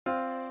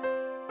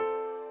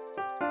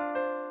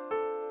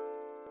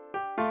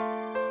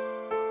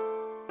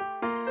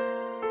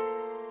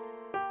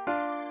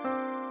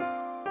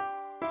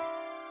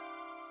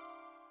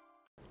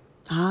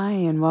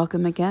and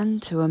welcome again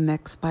to a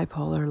mixed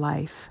bipolar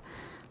life,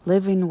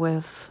 living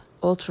with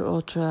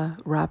ultra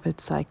rapid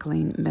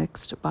cycling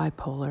mixed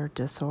bipolar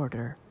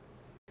disorder.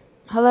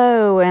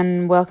 Hello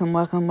and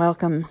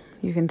welcome.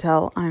 You can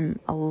tell I'm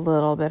a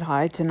little bit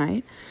high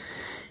tonight.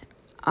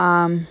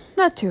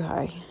 Not too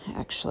high,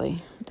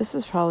 actually. This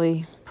is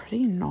probably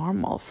pretty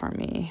normal for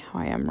me, how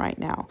I am right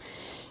now.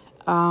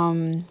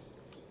 I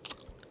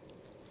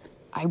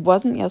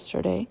wasn't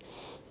yesterday.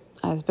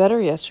 I was better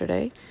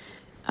yesterday.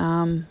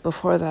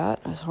 Before that,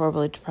 I was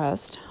horribly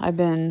depressed. I've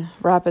been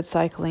rapid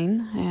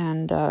cycling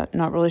and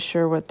not really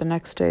sure what the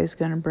next day is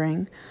going to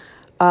bring.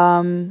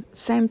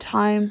 Same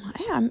time,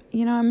 I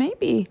may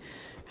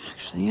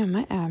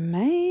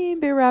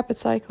be rapid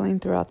cycling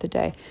throughout the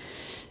day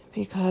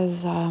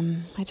because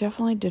I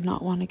definitely did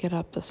not want to get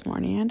up this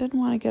morning. I didn't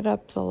want to get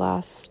up the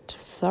last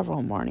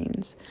several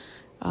mornings,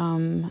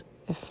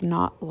 if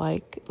not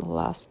like the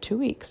last 2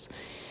 weeks.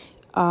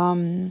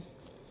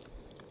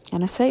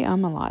 And I say a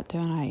lot,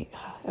 don't I?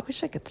 I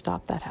wish I could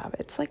stop that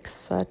habit. It's like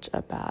such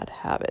a bad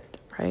habit,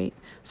 right?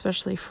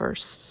 Especially for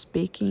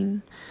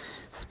speaking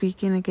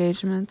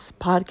engagements,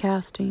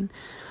 podcasting.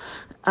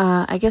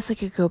 I guess I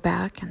could go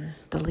back and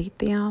delete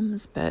the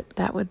ums, but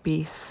that would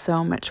be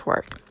so much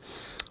work.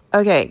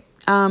 Okay,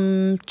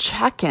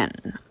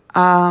 check-in.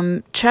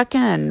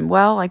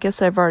 Well, I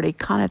guess I've already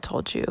kind of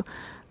told you.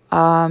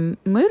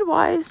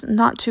 Mood-wise,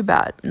 not too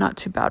bad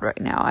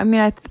right now. I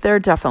mean, there are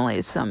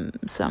definitely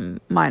some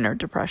minor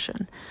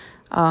depression,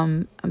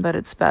 but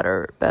it's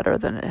better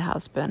than it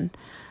has been.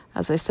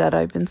 As I said,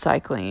 I've been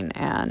cycling,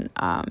 and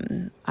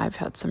I've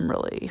had some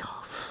really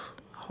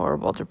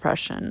horrible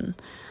depression.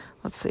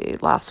 Let's see,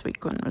 last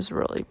week one was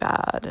really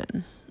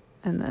bad,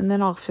 and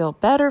then I'll feel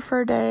better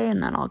for a day,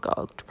 and then I'll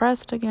go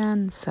depressed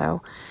again.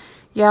 So,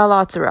 yeah,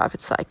 lots of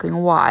rapid cycling.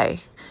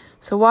 Why?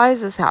 So why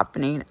is this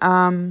happening?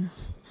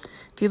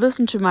 If you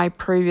listen to my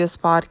previous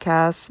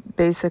podcast,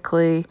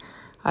 basically,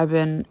 I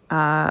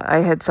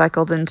had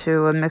cycled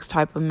into a mixed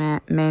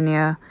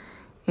hypomania,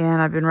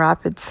 and I've been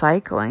rapid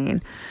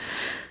cycling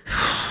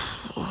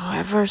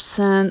ever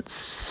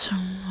since,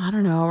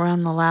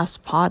 around the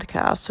last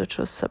podcast, which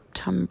was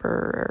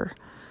September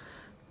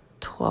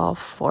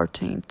 12th,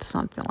 14th,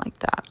 something like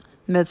that,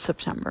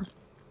 mid-September.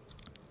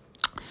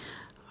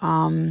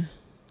 One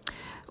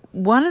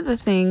of the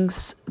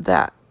things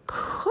that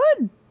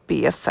could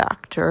be a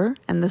factor,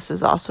 and this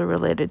is also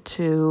related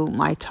to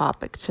my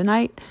topic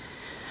tonight,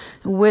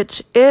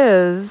 which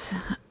is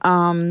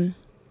being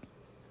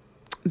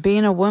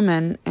a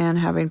woman and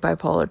having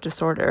bipolar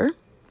disorder,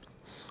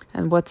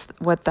 and what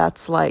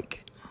that's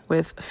like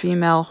with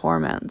female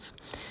hormones.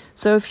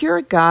 So if you're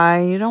a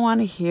guy, you don't want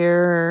to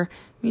hear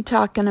me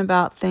talking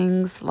about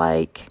things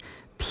like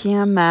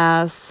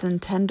PMS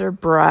and tender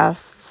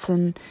breasts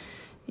and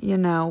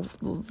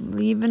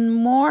even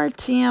more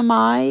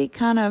TMI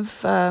kind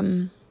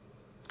of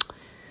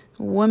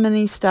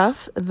women-y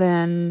stuff,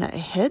 then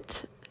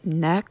hit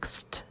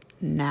next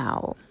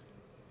now.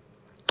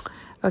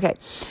 Okay,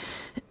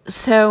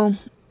 so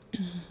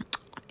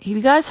have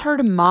you guys heard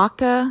of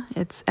maca?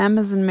 It's M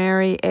as in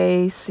Mary,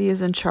 A, C as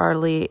in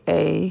Charlie,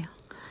 A.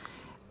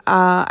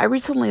 I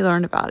recently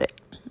learned about it.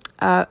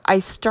 I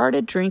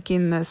started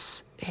drinking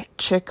this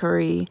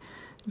chicory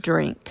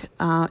drink.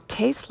 It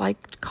tastes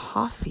like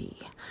coffee.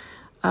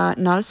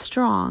 Not as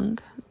strong.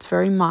 It's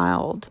very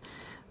mild.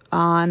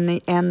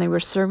 And they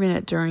were serving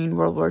it during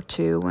World War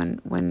II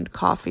when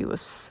coffee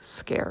was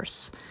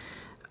scarce.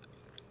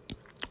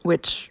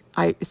 Which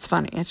it's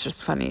funny. It's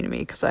just funny to me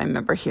because I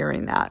remember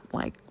hearing that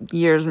like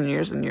years and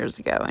years and years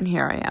ago, and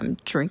here I am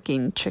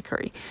drinking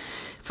chicory.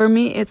 For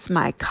me, it's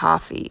my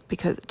coffee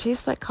because it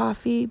tastes like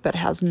coffee, but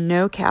has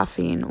no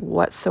caffeine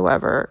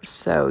whatsoever.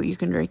 So you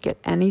can drink it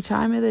any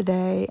time of the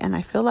day, and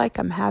I feel like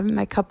I'm having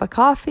my cup of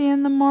coffee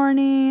in the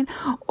morning,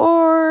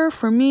 or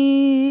for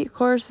me, of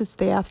course, it's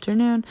the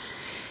afternoon.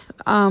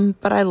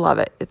 But I love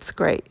it. It's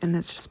great, and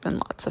it's just been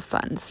lots of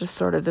fun. It's just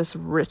sort of this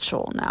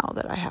ritual now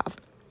that I have.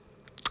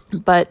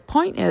 But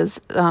point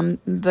is,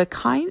 the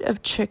kind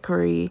of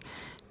chicory,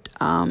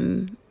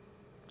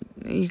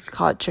 you can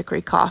call it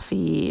chicory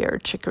coffee or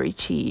chicory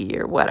tea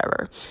or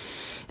whatever.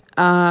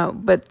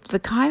 But the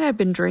kind I've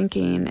been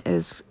drinking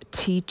is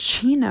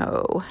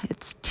Tea-Chino.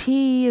 It's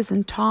T as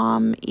in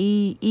Tom,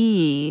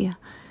 E,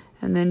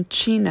 and then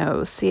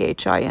Chino,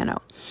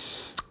 Chino.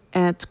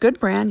 And it's a good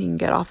brand you can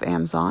get off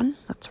Amazon.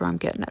 That's where I'm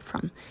getting it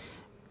from.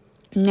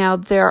 Now,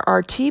 there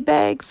are tea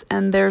bags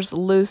and there's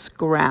loose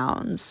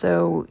grounds.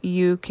 So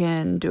you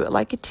can do it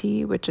like a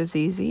tea, which is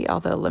easy.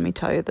 Although, let me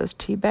tell you, those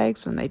tea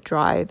bags, when they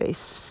dry, they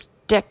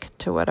stick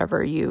to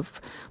whatever you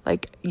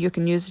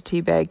can use a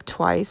tea bag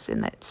twice,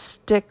 and that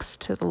sticks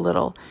to the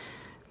little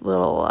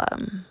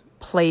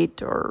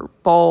plate or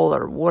bowl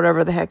or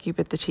whatever the heck you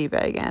put the tea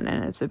bag in.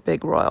 And it's a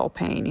big royal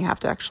pain. You have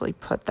to actually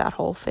put that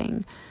whole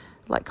thing,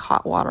 like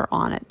hot water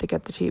on it, to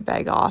get the tea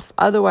bag off.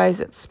 Otherwise,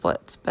 it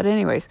splits. But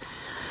anyways,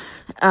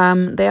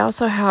 They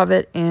also have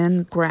it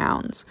in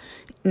grounds.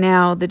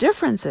 Now, the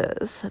difference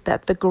is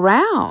that the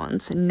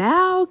grounds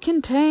now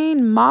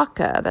contain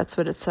maca. That's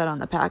what it said on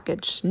the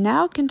package.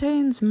 Now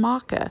contains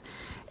maca.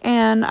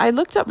 And I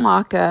looked up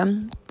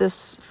maca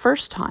this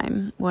first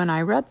time when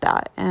I read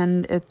that,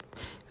 and it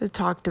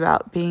talked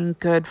about being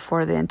good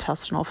for the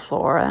intestinal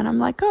flora. And I'm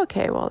like,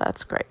 okay, well,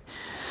 that's great.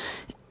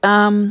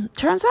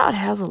 Turns out it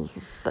has a lot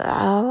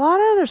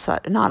of other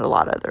not a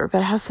lot other,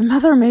 but it has some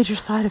other major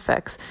side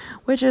effects,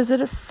 which is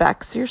it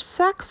affects your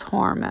sex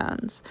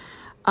hormones.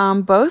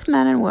 Both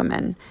men and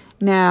women.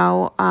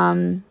 Now,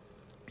 I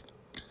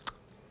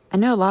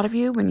know a lot of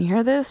you, when you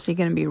hear this, you're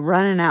going to be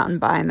running out and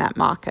buying that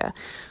maca.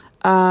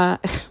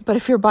 But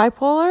if you're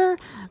bipolar,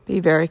 be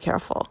very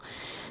careful.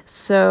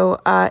 So,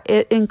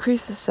 it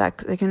increases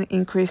sex, it can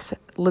increase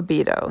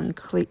libido,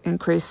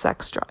 increase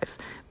sex drive.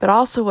 But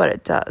also what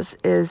it does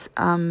is,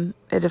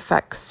 it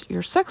affects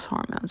your sex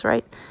hormones,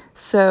 right?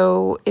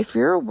 So if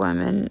you're a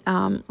woman,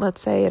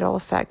 let's say it'll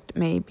affect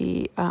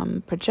maybe,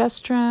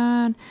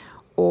 progesterone,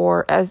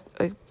 or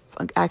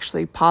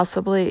actually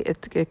possibly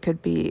it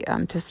could be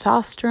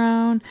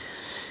testosterone,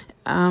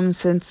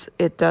 since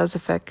it does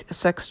affect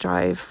sex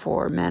drive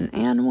for men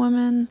and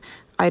women.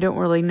 I don't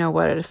really know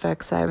what it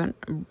affects. I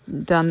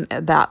haven't done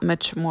that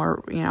much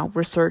more,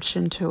 research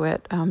into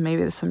it.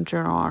 Maybe there's some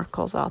journal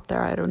articles out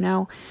there. I don't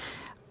know.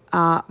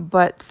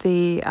 But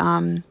the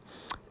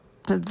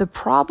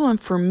problem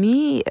for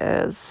me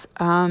is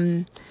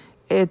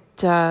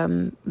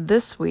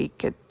this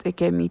week it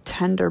gave me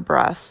tender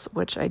breasts,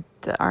 which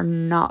are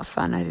not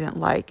fun. I didn't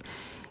like.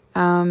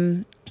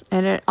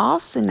 And it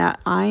also, now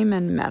I'm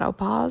in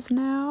menopause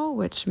now,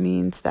 which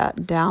means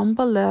that down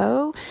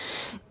below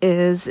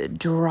is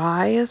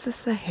dry as the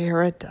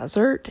Sahara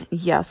Desert.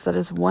 Yes, that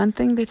is one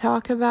thing they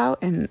talk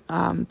about. And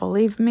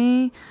believe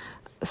me,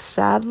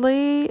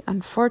 sadly,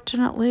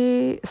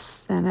 unfortunately,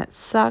 and it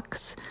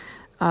sucks.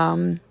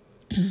 But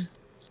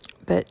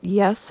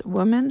yes,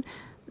 women,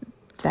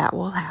 that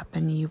will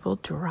happen. You will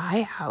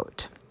dry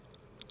out.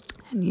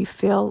 And you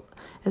feel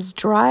as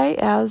dry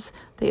as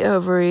the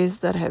ovaries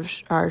that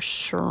are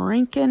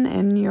shrinking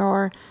in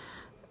your,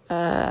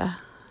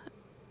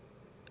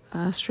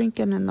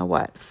 shrinking in the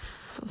what?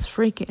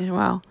 Shrinking,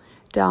 well,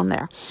 down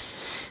there.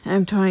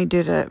 I'm trying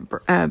to do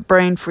the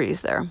brain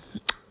freeze there.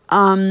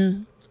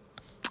 But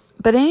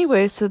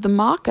anyway, so the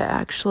maca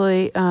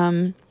actually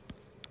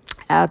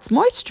adds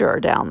moisture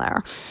down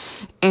there.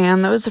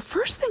 And that was the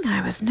first thing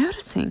I was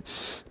noticing.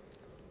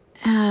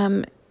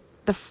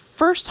 The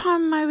first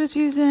time I was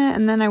using it,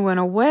 and then I went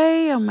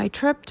away on my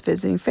trip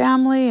visiting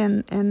family,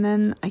 and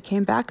then I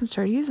came back and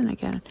started using it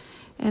again.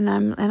 And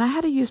I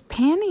had to use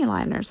panty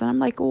liners, and I'm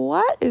like,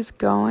 what is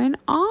going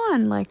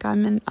on? Like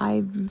I'm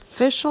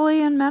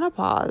officially in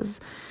menopause,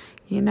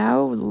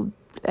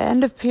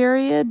 end of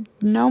period,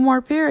 no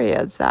more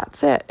periods.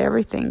 That's it.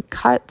 Everything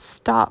cut,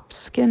 stopped,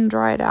 skin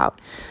dried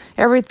out,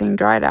 everything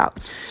dried out,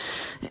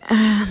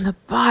 and the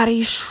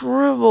body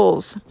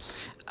shrivels.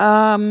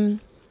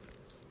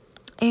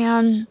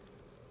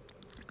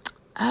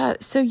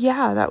 So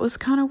yeah, that was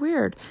kind of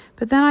weird.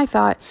 But then I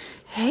thought,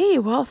 hey,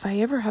 well, if I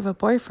ever have a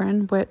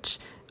boyfriend, which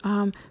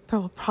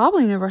will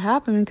probably never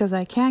happen because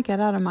I can't get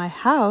out of my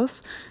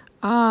house.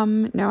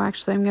 No,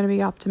 actually, I'm going to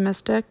be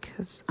optimistic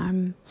because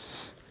I'm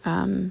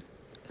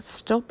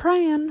still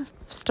praying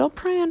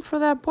for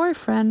that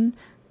boyfriend.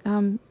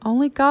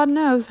 Only God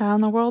knows how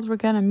in the world we're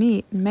going to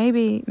meet.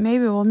 Maybe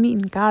we'll meet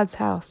in God's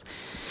house.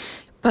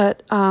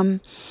 But I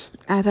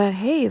thought,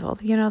 hey, well,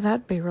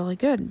 that'd be really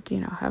good,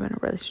 having a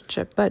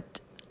relationship. But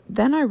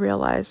then I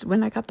realized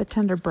when I got the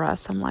tender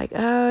breasts, I'm like,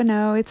 oh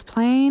no, it's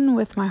playing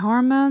with my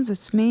hormones,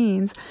 which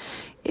means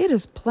it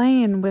is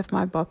playing with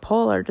my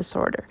bipolar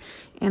disorder.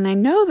 And I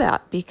know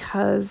that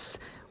because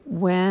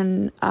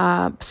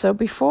so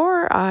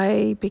before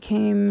I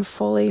became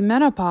fully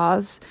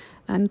menopause,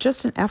 and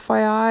just an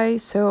FYI,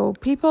 so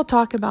people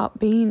talk about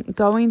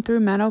going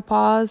through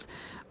menopause.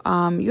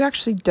 You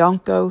actually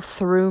don't go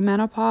through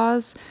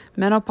menopause.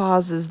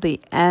 Menopause is the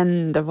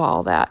end of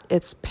all that.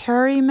 It's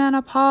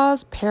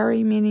perimenopause,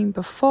 peri meaning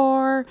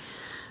before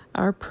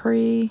or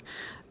pre,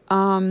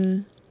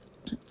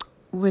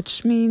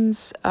 which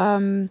means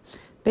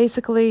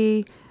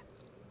basically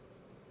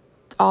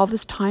all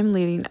this time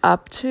leading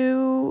up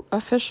to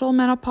official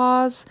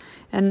menopause.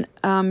 And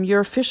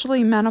you're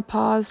officially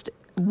menopaused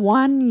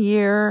 1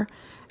 year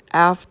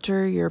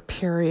after your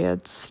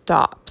period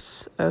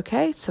stops.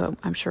 Okay, so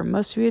I'm sure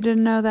most of you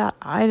didn't know that.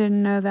 I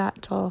didn't know that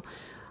until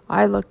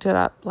I looked it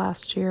up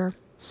last year.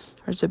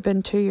 Or has it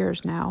been 2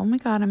 years now? Oh my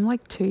God, I'm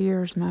like 2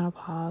 years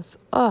menopause.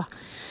 Ugh.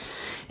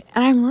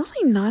 And I'm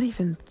really not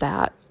even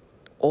that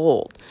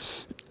old.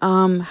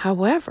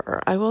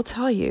 However, I will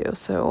tell you,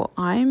 so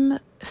I'm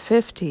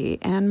 50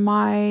 and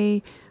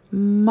my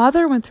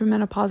mother went through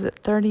menopause at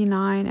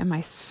 39 and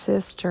my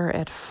sister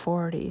at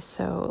 40.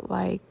 So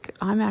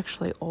I'm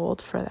actually old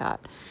for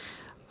that.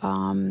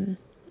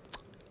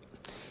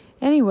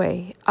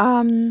 Anyway,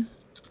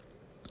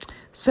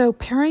 so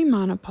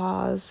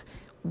perimenopause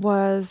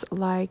was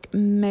like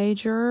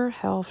major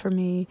hell for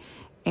me.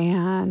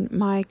 And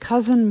my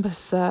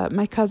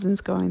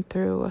cousin's going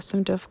through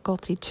some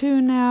difficulty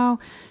too now.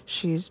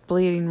 She's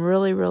bleeding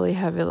really, really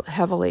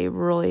heavily,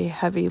 really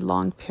heavy,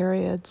 long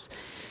periods,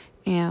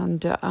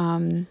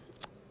 and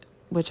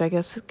which I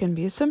guess can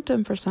be a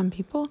symptom for some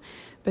people.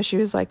 But she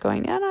was like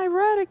going, and I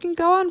read it can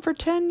go on for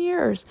 10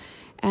 years.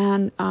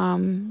 And,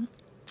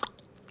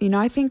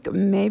 I think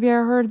maybe I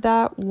heard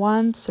that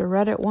once or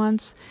read it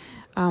once,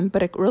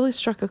 but it really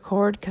struck a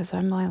chord because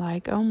I'm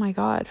like, oh my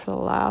God, for the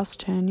last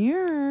 10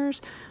 years,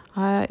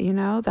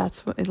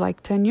 that's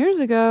like 10 years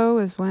ago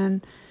is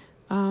when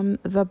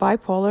the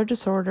bipolar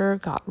disorder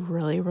got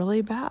really,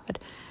 really bad.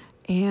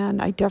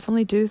 And I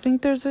definitely do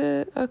think there's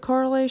a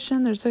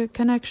correlation, there's a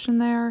connection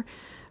there.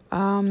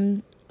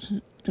 And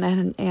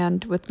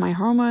with my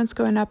hormones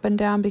going up and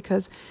down,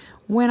 because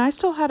when I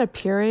still had a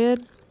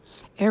period,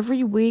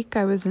 every week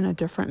I was in a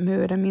different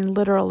mood. I mean,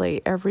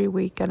 literally every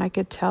week. And I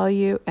could tell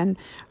you, and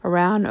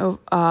around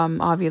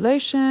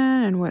ovulation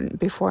and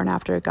before and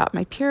after I got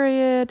my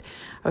period,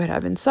 I would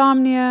have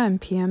insomnia and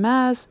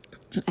PMS.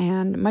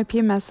 And my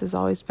PMS has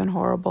always been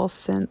horrible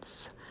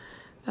since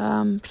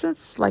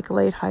like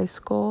late high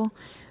school.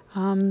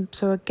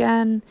 So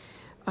again,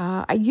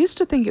 I used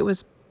to think it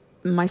was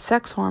my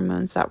sex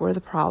hormones that were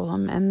the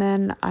problem. And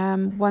then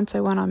once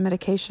I went on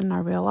medication, I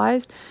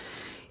realized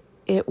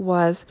it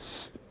was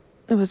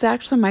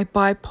actually my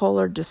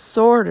bipolar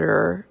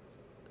disorder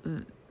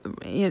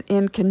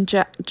in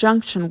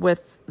conjunction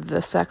with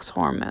the sex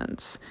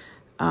hormones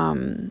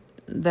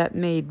that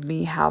made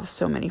me have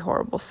so many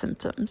horrible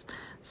symptoms.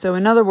 So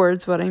in other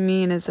words, what I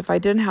mean is if I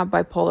didn't have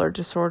bipolar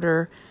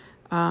disorder,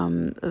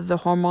 the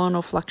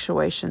hormonal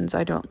fluctuations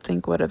I don't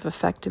think would have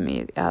affected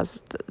me as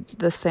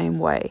the same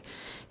way.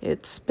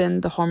 It's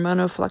been the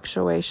hormonal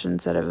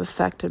fluctuations that have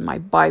affected my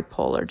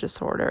bipolar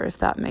disorder. If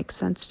that makes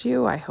sense to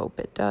you, I hope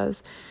it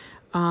does.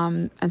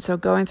 And so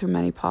going through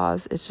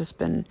menopause, it's just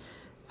been,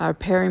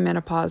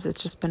 perimenopause,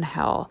 it's just been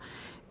hell.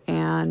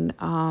 And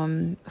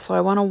so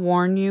I want to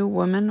warn you,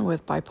 women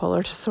with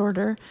bipolar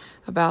disorder,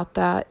 about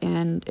that.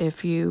 And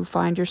if you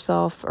find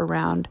yourself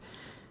around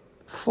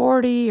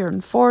 40 or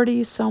in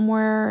 40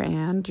 somewhere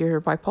and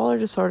your bipolar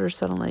disorder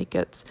suddenly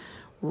gets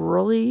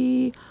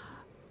really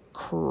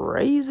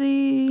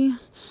crazy.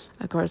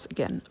 Of course,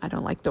 again, I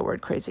don't like the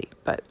word crazy,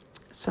 but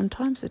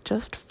sometimes it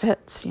just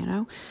fits,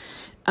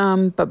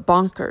 but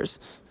bonkers,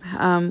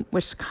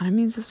 which kind of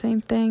means the same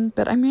thing,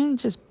 but I mean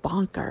just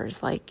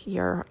bonkers, like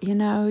your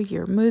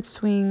mood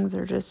swings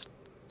are just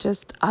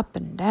up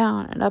and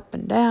down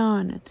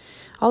and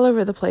all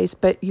over the place,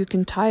 but you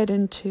can tie it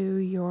into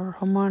your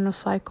hormonal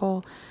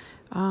cycle.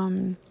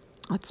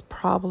 That's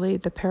probably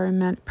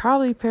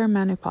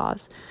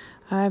perimenopause.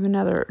 I have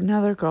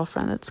another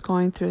girlfriend that's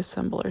going through a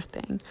similar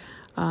thing.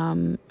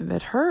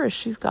 But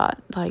she's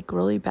got like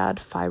really bad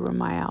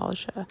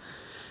fibromyalgia,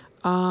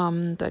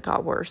 that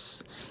got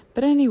worse.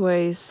 But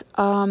anyways,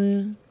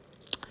 so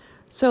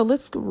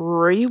let's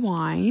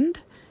rewind,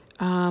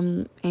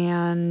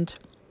 and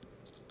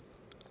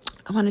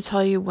I want to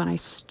tell you when I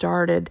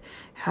started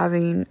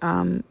having,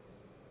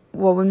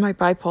 when my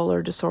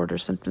bipolar disorder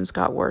symptoms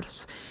got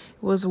worse,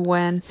 was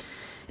when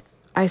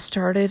I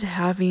started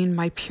having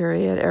my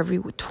period every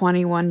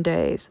 21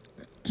 days.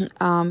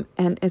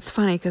 And it's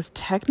funny because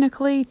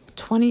technically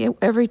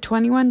every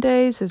 21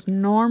 days is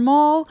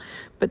normal,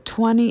 but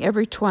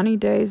every 20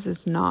 days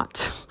is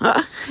not.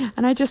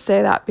 And I just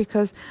say that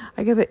because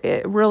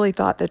I really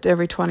thought that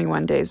every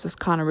 21 days was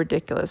kind of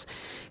ridiculous,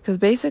 because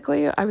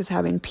basically I was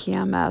having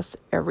PMS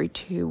every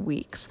 2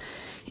 weeks.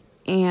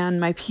 And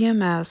my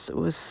PMS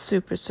was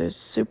super,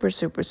 super,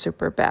 super,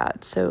 super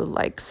bad. So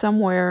like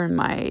somewhere in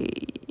my,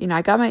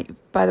 I got my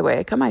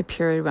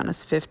period when I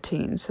was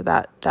 15.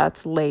 So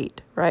that's late,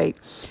 right?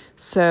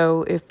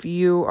 So if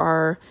you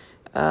are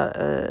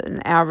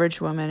an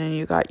average woman and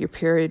you got your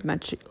period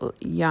much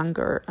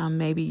younger,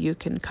 maybe you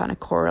can kind of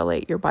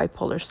correlate your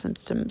bipolar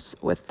symptoms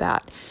with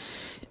that.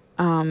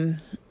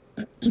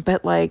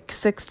 But like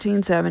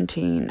 16,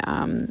 17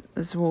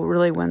 is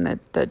really when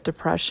the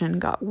depression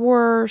got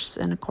worse.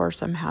 And of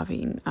course, I'm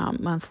having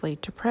monthly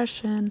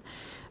depression.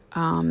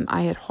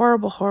 I had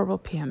horrible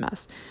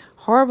PMS,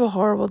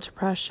 horrible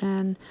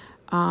depression.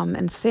 And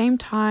at the same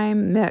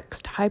time,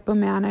 mixed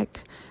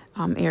hypomanic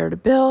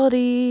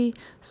irritability,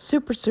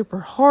 super, super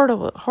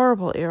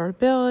horrible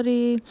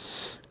irritability,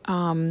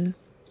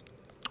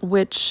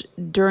 which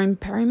during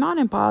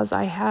perimenopause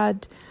I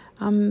had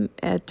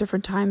at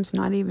different times,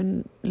 not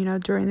even,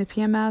 during the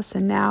PMS.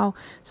 And now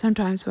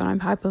sometimes when I'm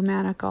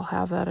hypomanic, I'll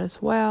have that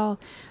as well.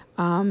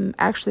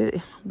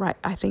 Actually, right,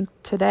 I think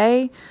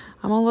today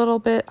I'm a little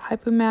bit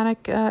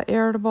hypomanic,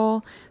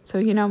 irritable.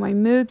 So, my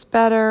mood's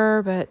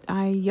better, but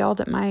I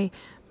yelled at my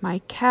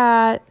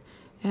cat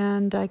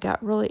and I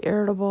got really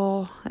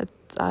irritable at,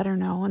 I don't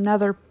know,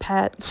 another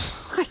pet.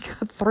 I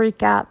got 3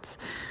 cats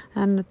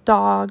and a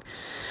dog.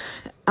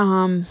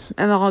 And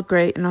they're all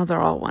great and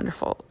they're all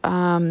wonderful.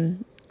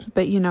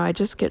 But, I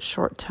just get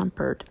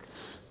short-tempered.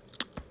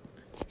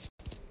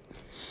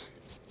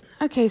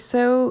 Okay,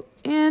 so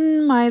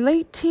in my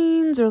late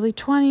teens, early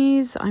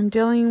 20s, I'm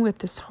dealing with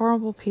this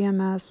horrible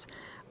PMS.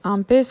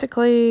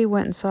 Basically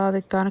went and saw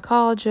the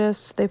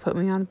gynecologist. They put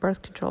me on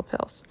birth control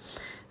pills.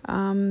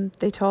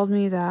 They told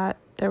me that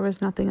there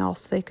was nothing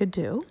else they could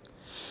do.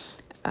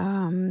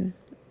 I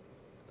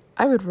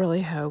would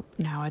really hope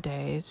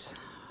nowadays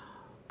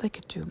they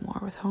could do more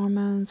with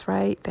hormones,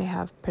 right? They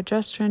have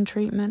progesterone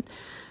treatment.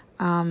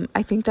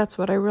 I think that's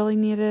what I really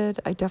needed.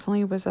 I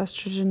definitely was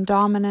estrogen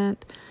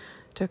dominant.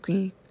 Took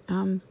me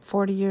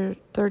 30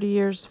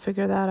 years to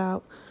figure that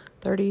out.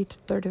 30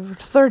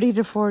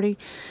 to 40.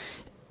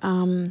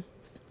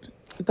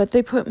 But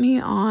they put me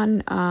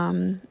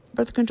on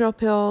birth control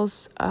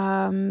pills.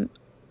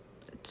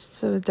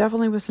 So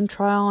definitely with some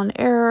trial and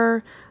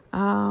error.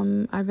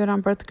 I've been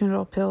on birth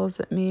control pills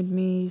that made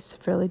me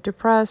severely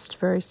depressed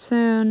very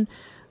soon.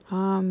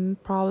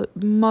 Probably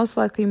most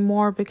likely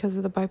more because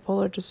of the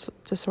bipolar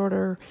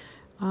disorder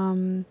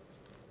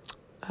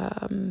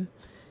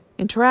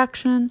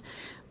interaction.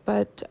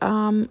 But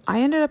I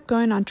ended up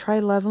going on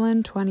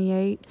Trilevelin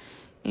 28,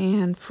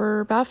 and for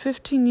about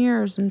 15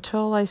 years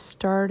until I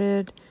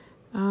started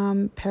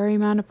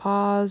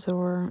perimenopause,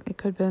 or it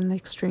could have been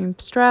extreme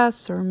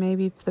stress, or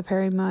maybe the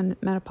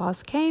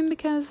perimenopause came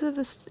because of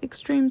this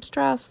extreme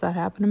stress that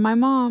happened to my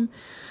mom.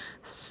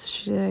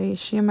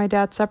 She and my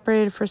dad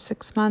separated for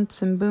 6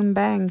 months, and boom,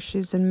 bang,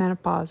 she's in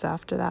menopause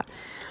after that.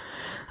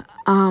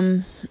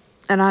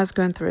 And I was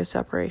going through a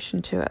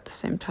separation too at the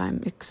same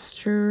time.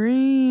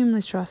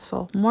 Extremely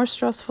stressful. More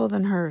stressful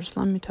than hers,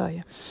 let me tell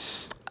you.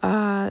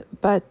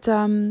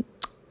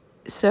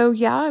 So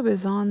yeah, I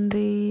was on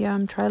the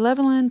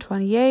Trilevelin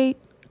 28.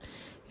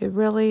 It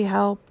really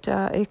helped,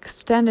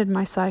 extended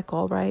my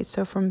cycle, right?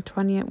 So from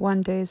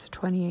 21 days to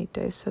 28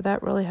 days. So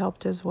that really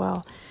helped as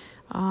well.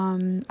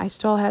 I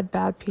still had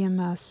bad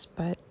PMS,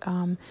 but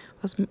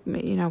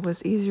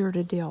was easier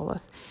to deal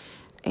with.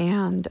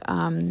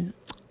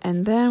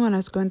 And then when I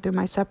was going through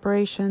my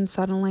separation,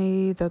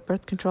 suddenly the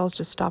birth controls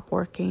just stopped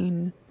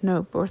working.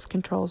 No birth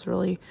controls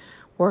really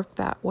worked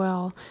that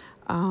well.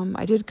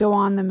 I did go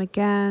on them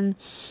again.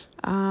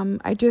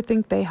 I do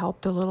think they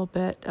helped a little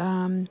bit,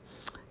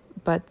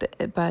 but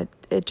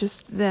it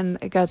just then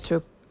it got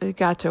to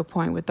a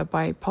point with the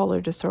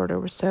bipolar disorder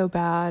was so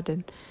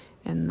bad,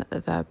 and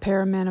the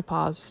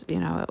perimenopause,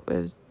 it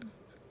was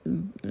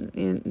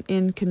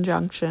in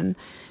conjunction.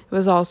 It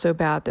was also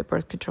bad that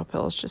birth control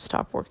pills just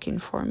stopped working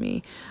for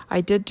me.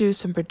 I did do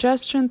some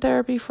progesterone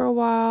therapy for a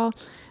while.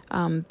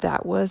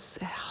 That was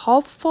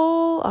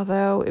helpful,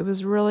 although it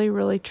was really,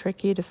 really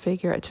tricky to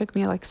figure. It took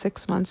me like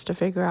 6 months to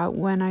figure out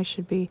when I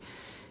should be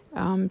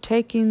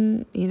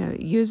using the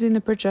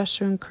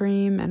progesterone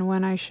cream and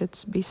when I should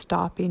be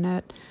stopping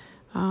it,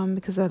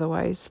 because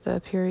otherwise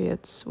the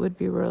periods would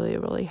be really,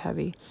 really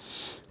heavy.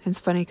 And it's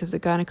funny because the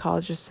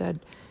gynecologist said,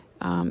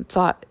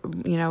 thought,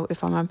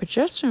 if I'm on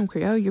progesterone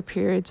cream, oh, your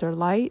periods are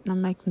light. And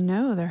I'm like,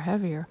 no, they're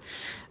heavier.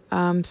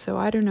 So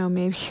I don't know,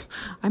 maybe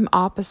I'm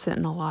opposite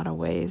in a lot of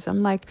ways.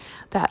 I'm like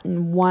that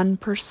in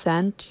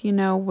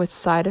 1%, with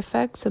side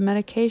effects of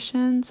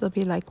medications. They'll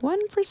be like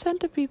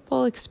 1% of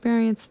people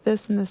experience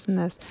this and this and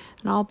this.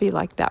 And I'll be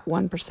like that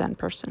 1%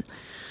 person.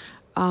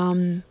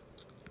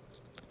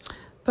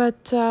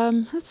 But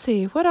let's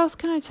see, what else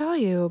can I tell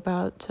you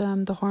about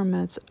the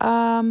hormones?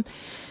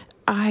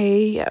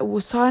 I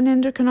saw an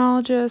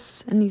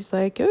endocrinologist, and he's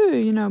like, oh,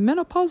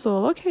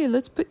 menopausal. Okay,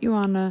 let's put you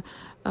on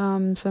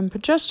some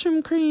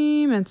progesterone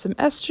cream and some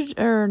estrogen,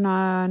 or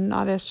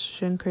not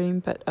estrogen cream,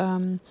 but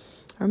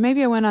or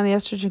maybe I went on the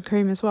estrogen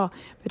cream as well,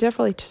 but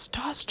definitely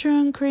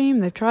testosterone cream.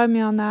 They've tried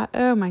me on that.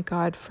 Oh my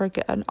God,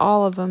 forget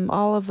all of them,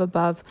 all of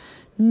above.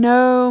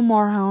 No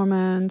more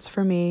hormones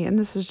for me. And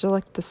this is just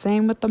like the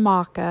same with the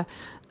maca.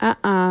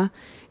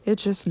 It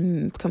just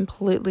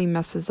completely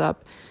messes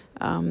up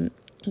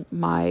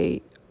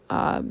my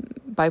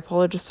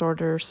bipolar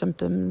disorder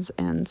symptoms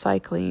and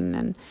cycling,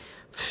 and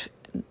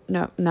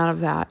no, none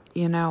of that.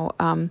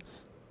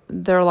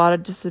 There are a lot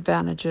of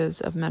disadvantages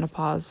of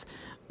menopause,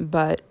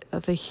 but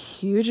the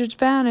huge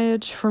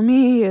advantage for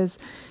me is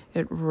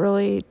it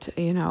really,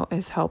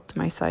 has helped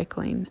my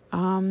cycling.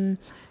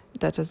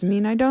 That doesn't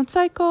mean I don't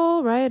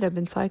cycle, right? I've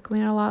been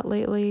cycling a lot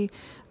lately,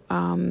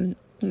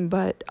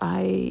 but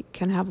I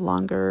can have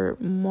longer,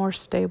 more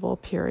stable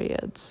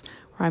periods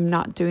where I'm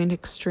not doing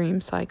extreme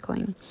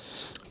cycling.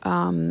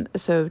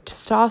 So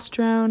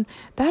testosterone,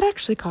 that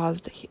actually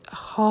caused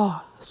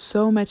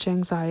so much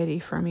anxiety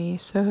for me,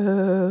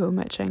 so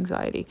much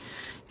anxiety.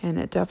 And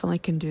it definitely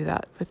can do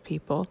that with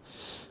people.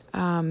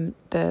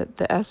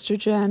 The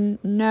estrogen,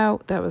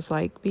 no, that was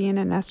like being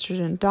in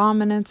estrogen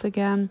dominance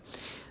again.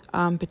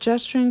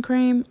 Progesterone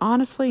cream,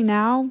 honestly,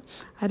 now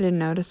I didn't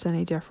notice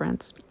any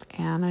difference,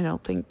 and I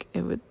don't think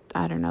it would.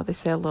 I don't know. They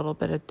say a little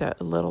bit of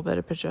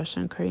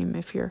progesterone cream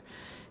if you're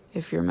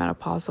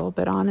menopausal,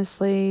 but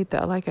honestly,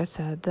 like I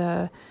said,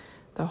 the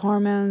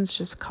hormones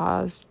just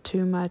cause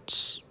too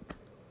much,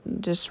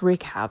 just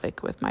wreak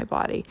havoc with my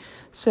body.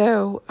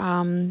 So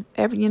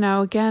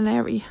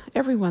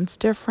everyone's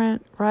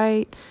different,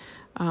 right?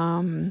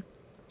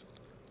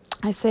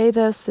 I say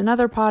this in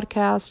other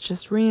podcasts,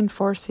 just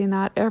reinforcing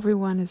that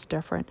everyone is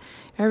different.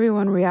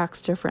 Everyone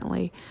reacts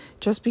differently.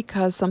 Just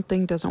because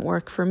something doesn't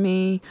work for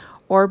me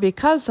or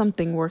because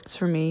something works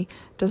for me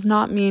does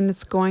not mean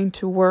it's going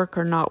to work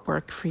or not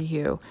work for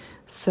you.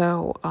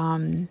 So,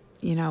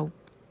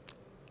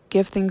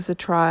 give things a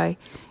try.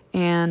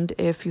 And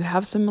if you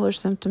have similar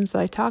symptoms that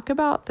I talk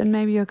about, then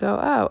maybe you'll go,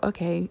 oh,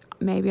 okay,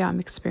 maybe I'm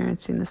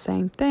experiencing the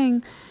same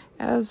thing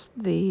as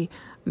the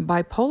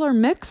bipolar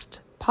mixed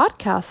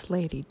podcast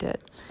lady did.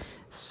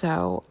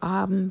 So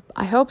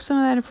I hope some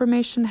of that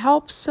information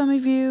helps some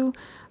of you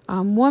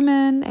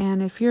women.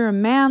 And if you're a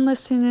man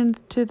listening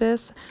to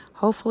this,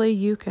 hopefully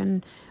you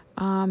can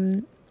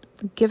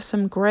give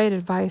some great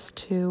advice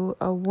to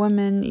a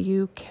woman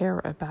you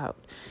care about.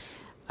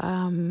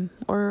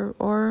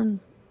 Or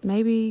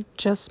maybe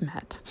just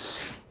met.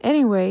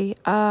 Anyway,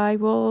 I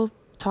will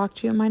talk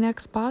to you in my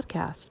next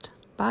podcast.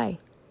 Bye.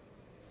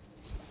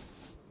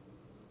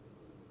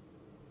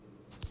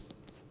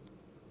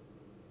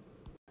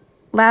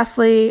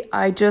 Lastly,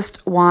 I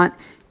just want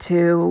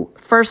to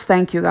first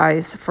thank you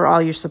guys for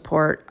all your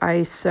support.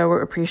 I so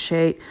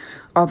appreciate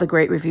all the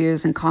great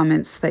reviews and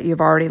comments that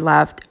you've already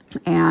left,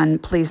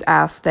 and please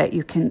ask that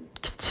you can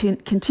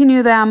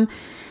continue them.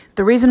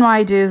 The reason why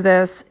I do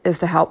this is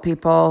to help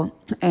people,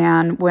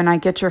 and when I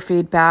get your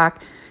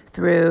feedback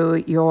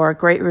through your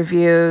great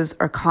reviews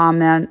or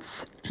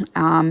comments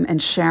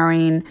and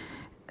sharing,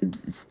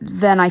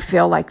 then I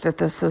feel like that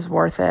this is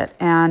worth it,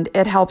 and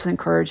it helps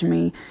encourage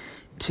me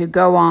to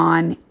go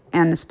on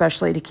and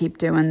especially to keep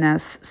doing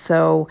this.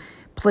 So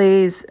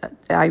please,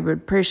 I would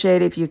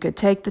appreciate if you could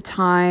take the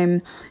time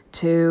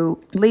to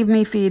leave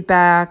me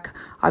feedback.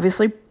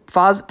 Obviously,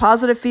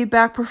 positive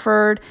feedback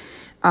preferred.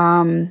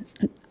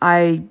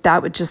 That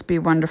would just be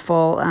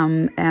wonderful.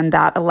 And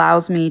that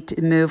allows me to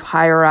move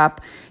higher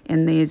up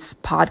in these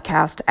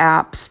podcast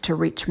apps to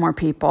reach more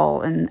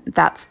people. And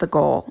that's the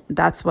goal.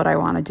 That's what I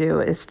want to do,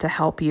 is to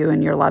help you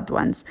and your loved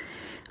ones.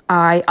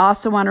 I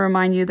also want to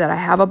remind you that I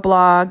have a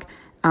blog.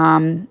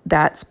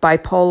 That's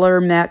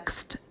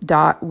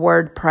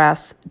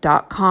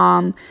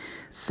bipolarmixed.wordpress.com.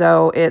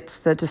 So it's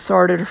the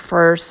disordered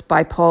first,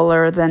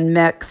 bipolar, then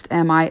mixed,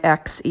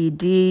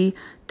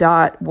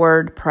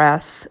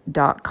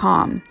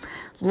 mixed.wordpress.com.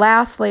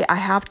 Lastly, I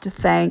have to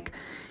thank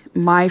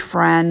my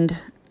friend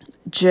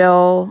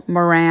Jill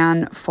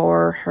Moran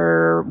for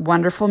her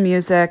wonderful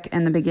music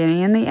in the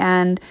beginning and the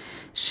end.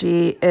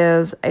 She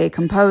is a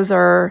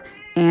composer,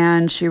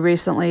 and she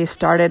recently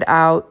started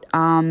out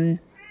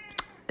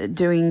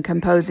doing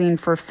composing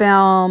for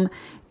film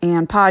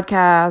and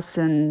podcasts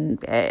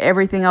and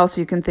everything else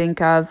you can think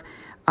of.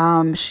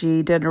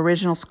 She did an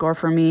original score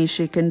for me.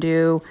 She can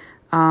do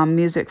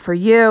music for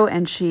you,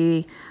 and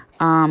she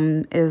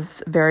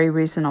is very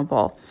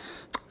reasonable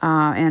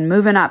and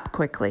moving up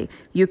quickly.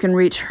 You can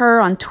reach her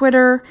on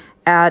Twitter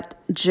at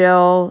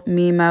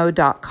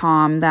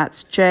jillmimo.com.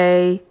 That's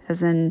J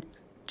as in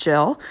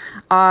Jill,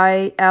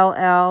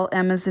 ILL,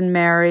 M as in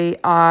Mary,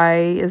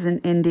 I as in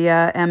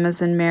India, M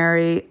as in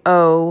Mary,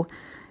 O,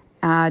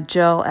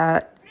 Jill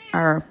at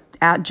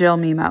Jill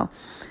Mimo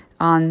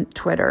on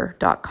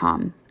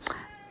twitter.com.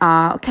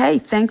 Okay,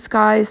 thanks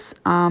guys.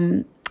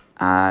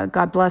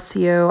 God bless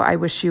you. I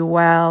wish you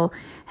well.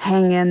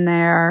 Hang in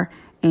there,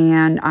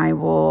 and I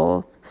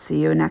will see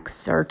you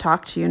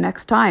talk to you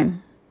next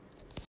time.